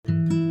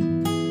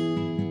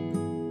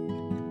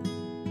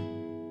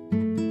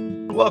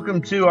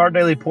Welcome to Our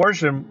Daily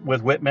Portion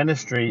with WIT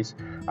Ministries.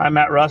 I'm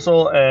Matt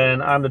Russell,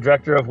 and I'm the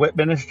director of WIT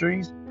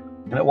Ministries.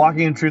 And at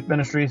Walking in Truth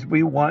Ministries,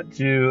 we want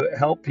to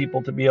help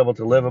people to be able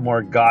to live a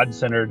more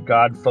God-centered,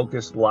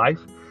 God-focused life,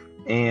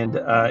 and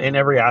in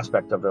every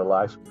aspect of their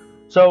life.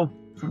 So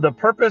the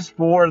purpose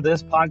for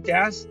this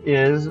podcast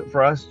is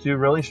for us to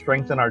really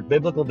strengthen our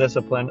biblical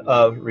discipline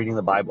of reading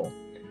the Bible.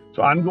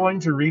 So I'm going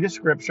to read a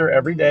scripture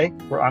every day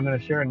where I'm going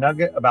to share a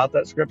nugget about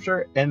that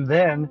scripture, and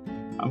then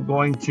I'm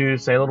going to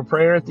say a little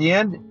prayer at the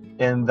end,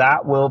 and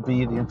that will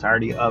be the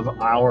entirety of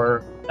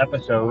our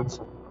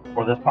episodes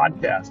for this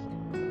podcast.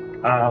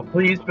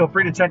 Please feel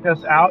free to check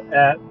us out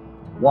at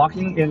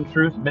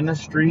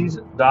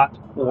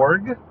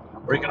walkingintruthministries.org,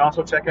 or you can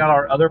also check out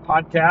our other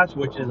podcast,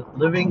 which is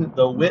Living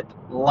the WIT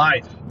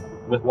Life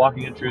with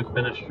Walking in Truth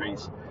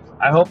Ministries.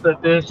 I hope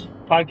that this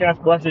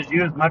podcast blesses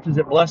you as much as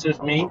it blesses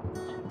me.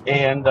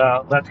 And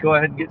let's go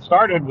ahead and get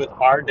started with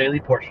our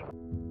daily portion.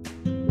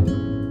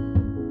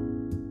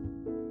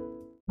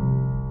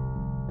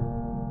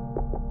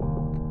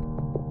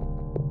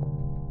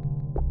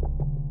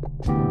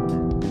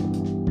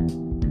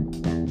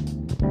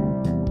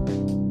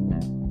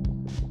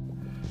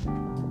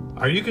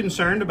 Are you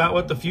concerned about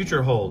what the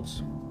future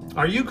holds?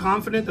 Are you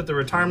confident that the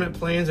retirement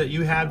plans that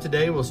you have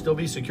today will still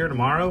be secure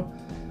tomorrow?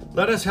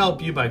 Let us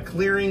help you by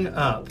clearing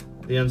up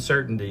the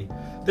uncertainty.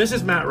 This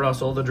is Matt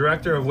Russell, the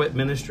director of WIT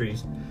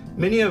Ministries.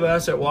 Many of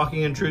us at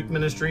Walking in Truth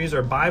Ministries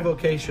are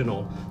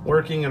bivocational,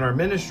 working in our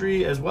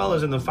ministry as well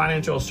as in the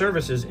financial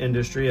services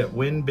industry at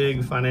Win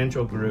Big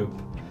Financial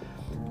Group.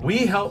 We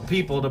help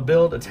people to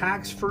build a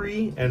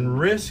tax-free and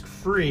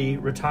risk-free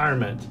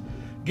retirement.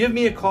 Give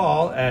me a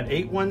call at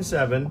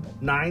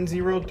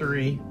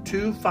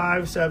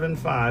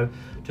 817-903-2575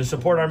 to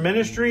support our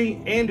ministry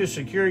and to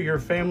secure your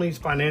family's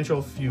financial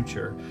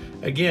future.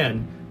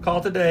 Again,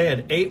 call today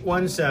at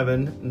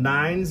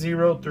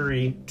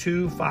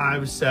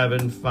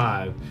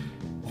 817-903-2575.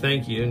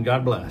 Thank you and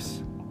God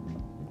bless.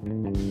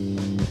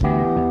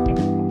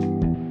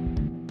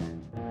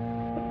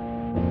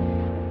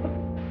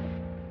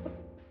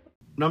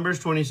 Numbers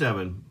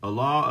 27, a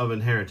law of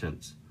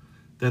inheritance.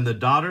 Then the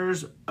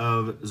daughters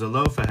of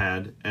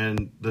Zelophehad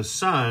and the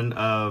son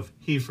of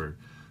Hepher,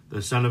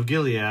 the son of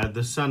Gilead,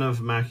 the son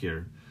of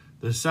Machir,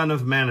 the son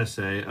of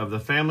Manasseh, of the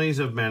families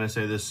of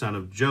Manasseh, the son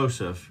of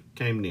Joseph,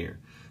 came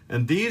near.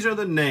 And these are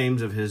the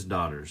names of his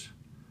daughters: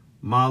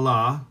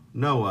 Mahlah,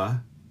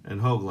 Noah, and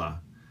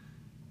Hoglah,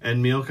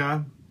 and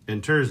Milcah,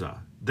 and Tirzah.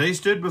 They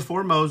stood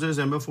before Moses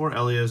and before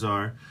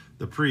Eleazar,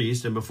 the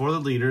priest, and before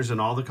the leaders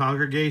and all the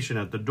congregation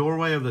at the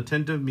doorway of the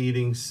tent of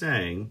meeting,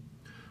 saying,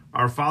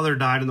 Our father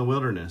died in the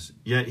wilderness,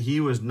 yet he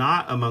was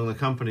not among the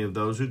company of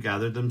those who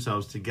gathered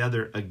themselves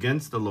together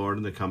against the Lord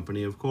in the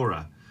company of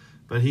Korah.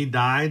 But he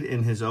died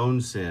in his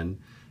own sin,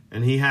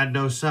 and he had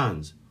no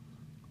sons.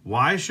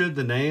 Why should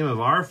the name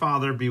of our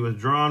father be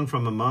withdrawn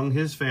from among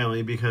his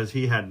family because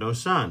he had no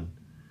son?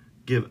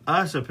 Give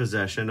us a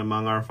possession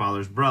among our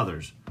father's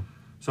brothers.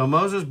 So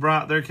Moses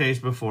brought their case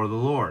before the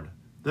Lord.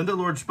 Then the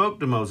Lord spoke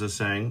to Moses,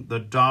 saying, The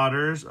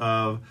daughters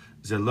of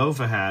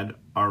Zelophehad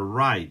are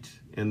right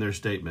in their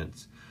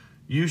statements.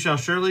 You shall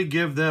surely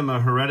give them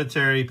a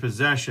hereditary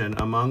possession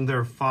among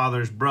their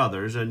father's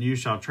brothers, and you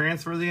shall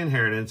transfer the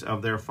inheritance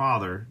of their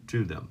father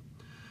to them.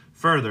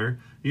 Further,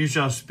 you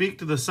shall speak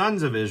to the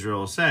sons of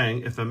Israel,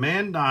 saying, If a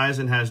man dies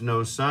and has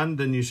no son,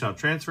 then you shall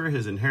transfer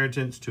his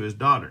inheritance to his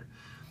daughter.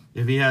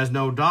 If he has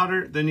no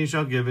daughter, then you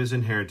shall give his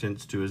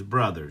inheritance to his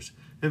brothers.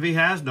 If he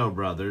has no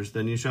brothers,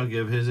 then you shall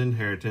give his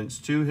inheritance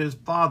to his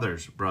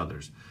father's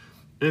brothers.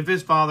 If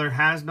his father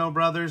has no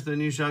brothers, then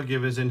you shall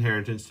give his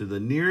inheritance to the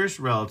nearest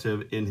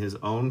relative in his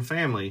own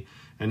family,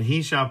 and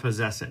he shall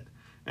possess it.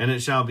 And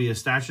it shall be a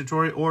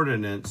statutory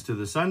ordinance to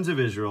the sons of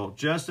Israel,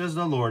 just as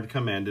the Lord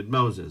commanded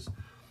Moses.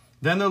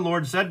 Then the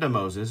Lord said to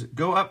Moses,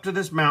 Go up to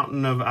this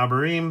mountain of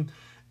Abarim,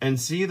 and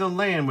see the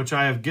land which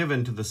I have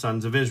given to the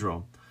sons of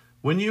Israel.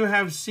 When you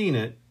have seen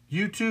it,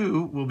 you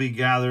too will be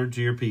gathered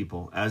to your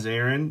people, as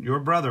Aaron your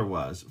brother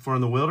was. For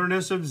in the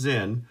wilderness of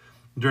Zin,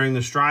 during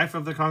the strife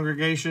of the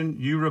congregation,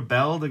 you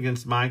rebelled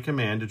against my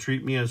command to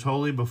treat me as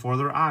holy before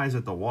their eyes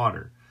at the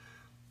water.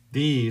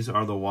 These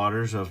are the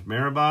waters of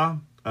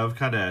Meribah of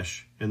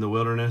Kadesh in the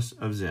wilderness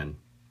of Zin.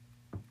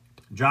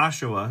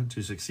 Joshua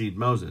to succeed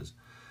Moses.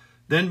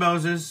 Then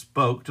Moses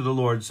spoke to the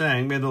Lord,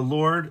 saying, May the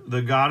Lord,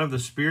 the God of the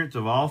spirits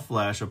of all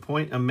flesh,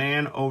 appoint a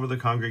man over the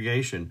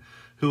congregation,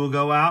 who will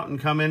go out and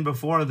come in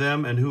before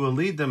them, and who will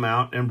lead them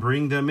out and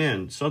bring them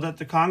in, so that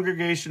the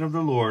congregation of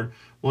the Lord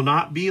will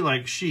not be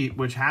like sheep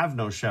which have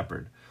no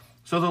shepherd.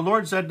 So the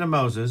Lord said to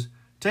Moses,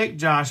 Take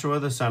Joshua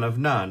the son of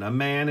Nun, a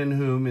man in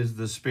whom is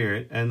the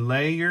Spirit, and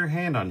lay your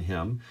hand on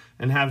him,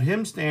 and have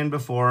him stand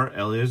before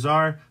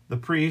Eleazar the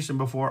priest and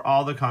before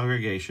all the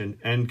congregation,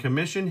 and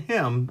commission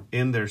him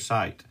in their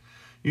sight.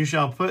 You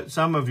shall put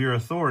some of your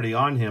authority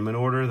on him, in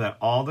order that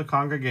all the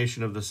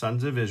congregation of the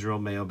sons of Israel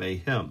may obey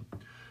him.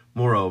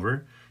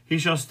 Moreover, he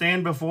shall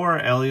stand before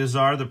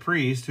Eleazar the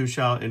priest, who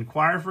shall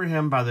inquire for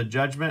him by the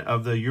judgment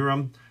of the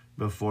Urim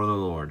before the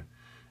Lord.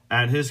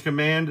 At his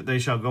command they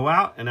shall go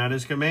out, and at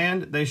his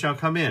command they shall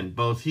come in,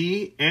 both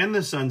he and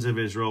the sons of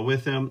Israel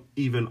with him,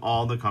 even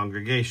all the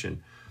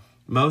congregation.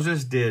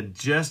 Moses did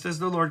just as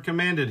the Lord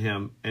commanded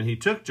him, and he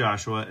took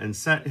Joshua and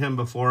set him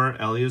before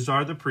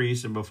Eleazar the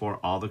priest and before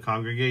all the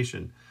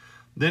congregation.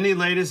 Then he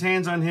laid his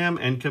hands on him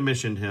and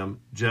commissioned him,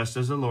 just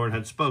as the Lord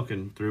had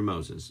spoken through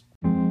Moses.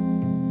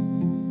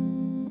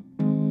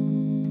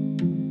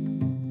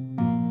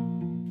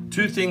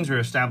 Two things are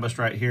established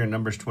right here in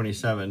Numbers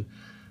 27.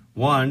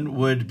 One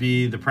would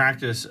be the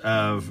practice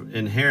of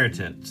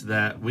inheritance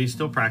that we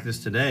still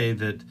practice today,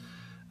 that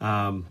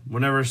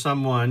whenever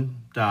someone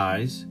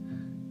dies,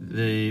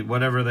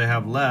 whatever they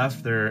have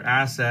left, their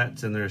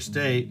assets and their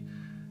estate,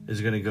 is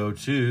going to go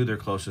to their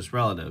closest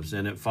relatives.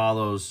 And it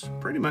follows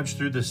pretty much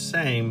through the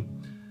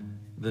same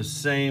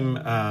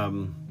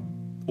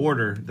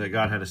order that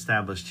God had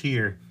established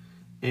here.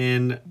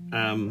 And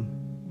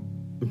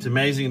it's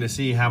amazing to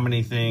see how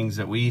many things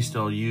that we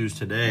still use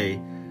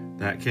today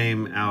that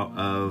came out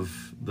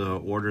of the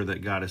order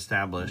that God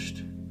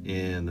established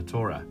in the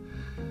Torah.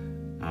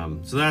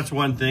 So that's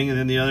one thing. And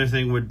then the other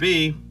thing would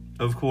be,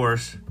 of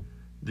course,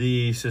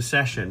 the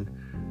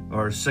succession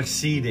or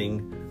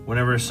succeeding.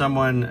 Whenever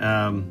someone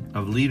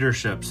of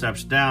leadership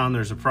steps down,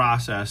 there's a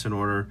process in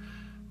order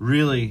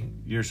really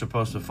you're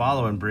supposed to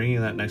follow in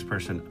bringing that next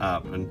person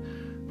up.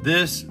 And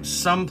this,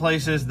 some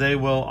places they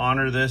will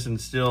honor this and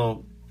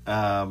still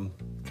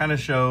kind of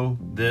show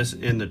this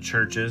in the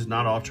churches.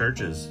 Not all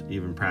churches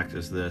even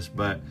practice this,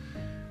 but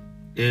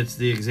it's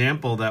the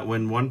example that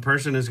when one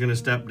person is going to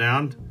step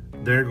down,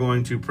 they're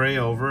going to pray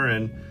over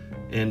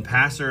and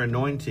pass their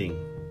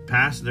anointing,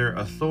 pass their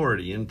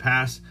authority, and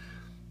pass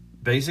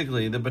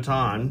basically the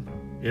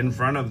baton in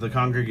front of the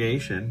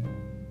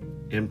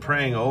congregation in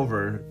praying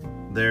over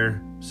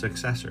their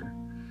successor.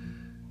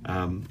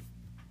 An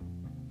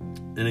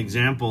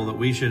example that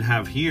we should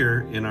have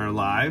here in our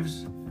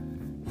lives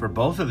for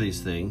both of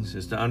these things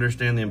is to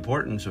understand the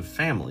importance of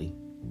family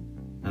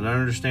and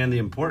understand the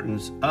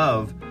importance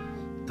of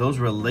those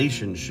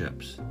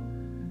relationships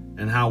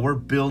and how we're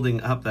building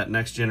up that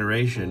next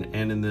generation.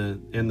 And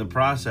in the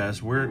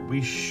process,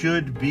 we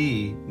should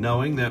be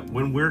knowing that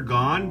when we're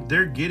gone,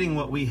 they're getting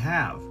what we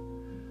have.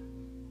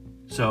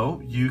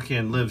 So you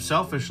can live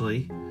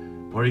selfishly,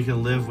 or you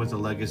can live with a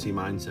legacy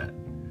mindset.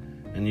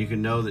 And you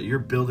can know that you're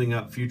building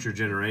up future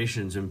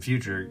generations and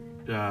future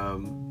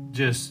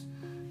just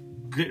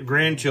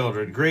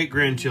grandchildren,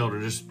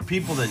 great-grandchildren, just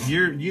people that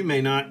you may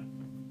not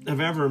have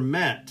ever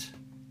met,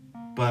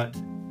 but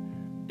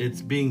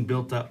it's being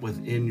built up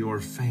within your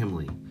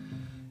family.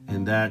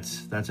 And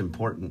that's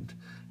important.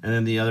 And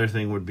then the other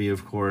thing would be,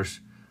 of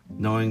course,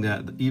 knowing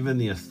that even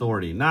the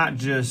authority, not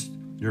just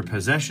your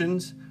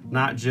possessions,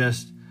 not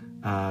just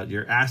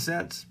your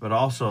assets, but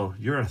also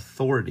your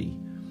authority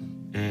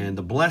and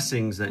the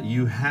blessings that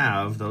you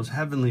have, those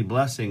heavenly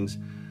blessings,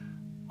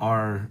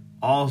 are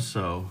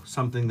also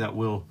something that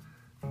will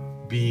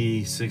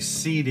be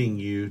succeeding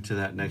you to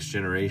that next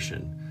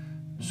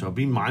generation. So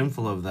be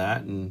mindful of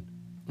that and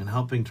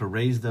helping to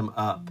raise them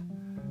up.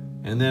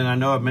 And then I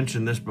know I've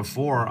mentioned this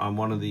before on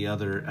one of the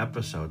other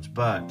episodes,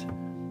 but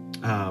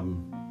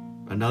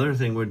another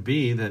thing would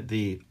be that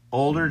the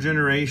older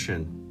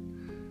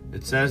generation,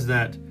 it says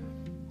that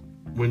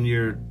when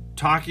you're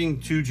talking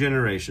to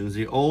generations,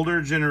 the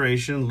older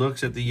generation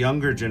looks at the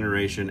younger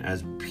generation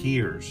as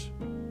peers.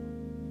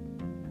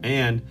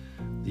 And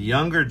the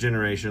younger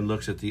generation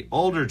looks at the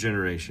older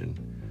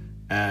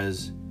generation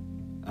as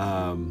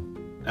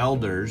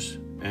elders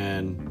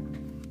and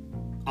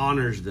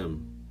honors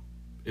them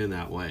in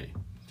that way.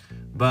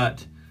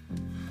 But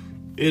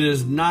it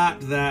is not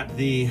that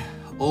the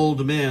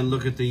old men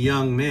look at the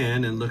young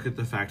men and look at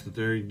the fact that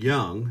they're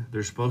young.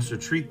 They're supposed to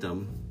treat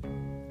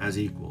them as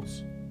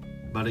equals.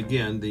 But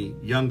again, the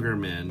younger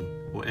men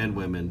and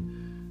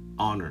women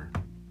honor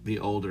the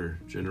older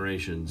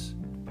generations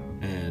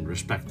and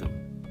respect them.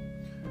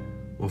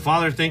 Well,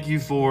 Father, thank you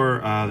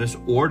for this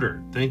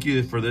order. Thank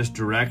you for this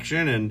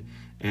direction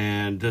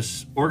and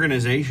this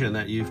organization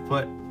that you've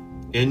put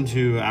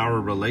into our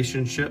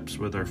relationships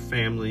with our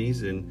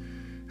families,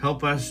 and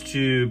help us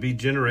to be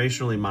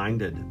generationally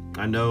minded.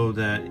 I know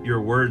that your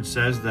word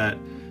says that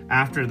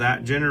after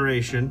that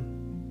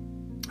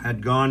generation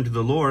had gone to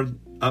the Lord,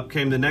 up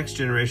came the next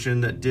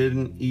generation that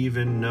didn't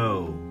even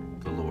know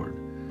the Lord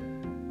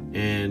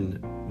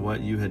and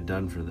what you had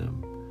done for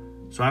them.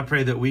 So I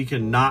pray that we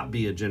can not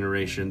be a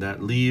generation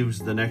that leaves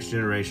the next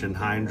generation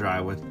high and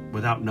dry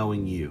without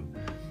knowing you.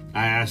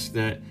 I ask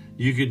that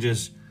you could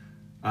just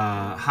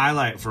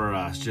highlight for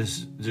us,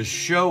 just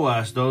show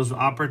us those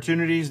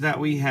opportunities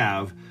that we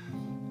have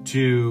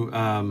to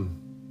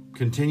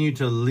continue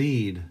to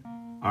lead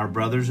our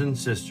brothers and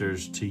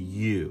sisters to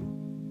you.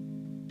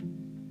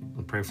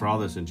 I pray for all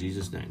this in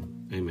Jesus'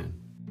 name. Amen.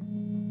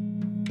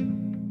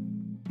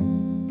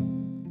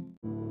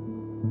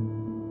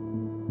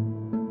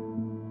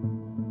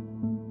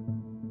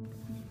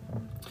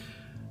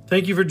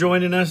 Thank you for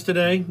joining us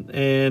today,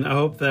 and I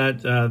hope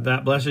that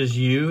that blesses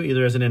you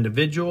either as an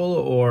individual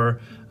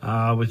or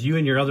with you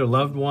and your other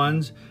loved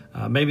ones.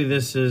 Maybe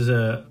this is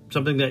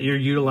something that you're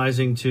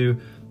utilizing to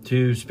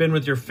spend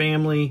with your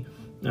family,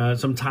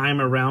 some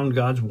time around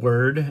God's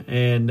Word.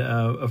 And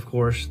of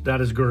course,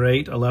 that is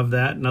great. I love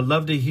that. And I'd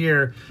love to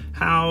hear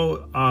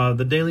how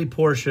the Daily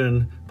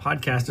Portion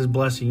podcast is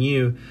blessing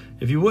you.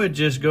 If you would,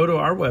 just go to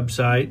our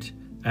website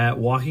at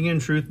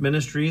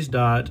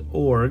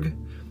walkingintruthministries.org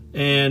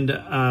and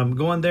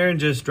go on there and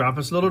just drop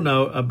us a little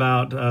note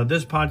about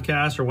this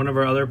podcast or one of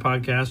our other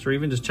podcasts, or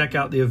even just check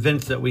out the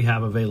events that we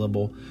have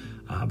available.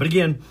 But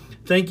again,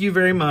 thank you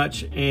very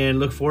much, and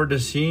look forward to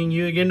seeing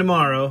you again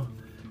tomorrow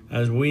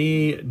as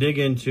we dig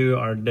into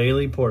our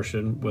daily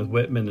portion with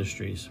WIT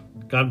Ministries.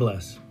 God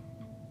bless.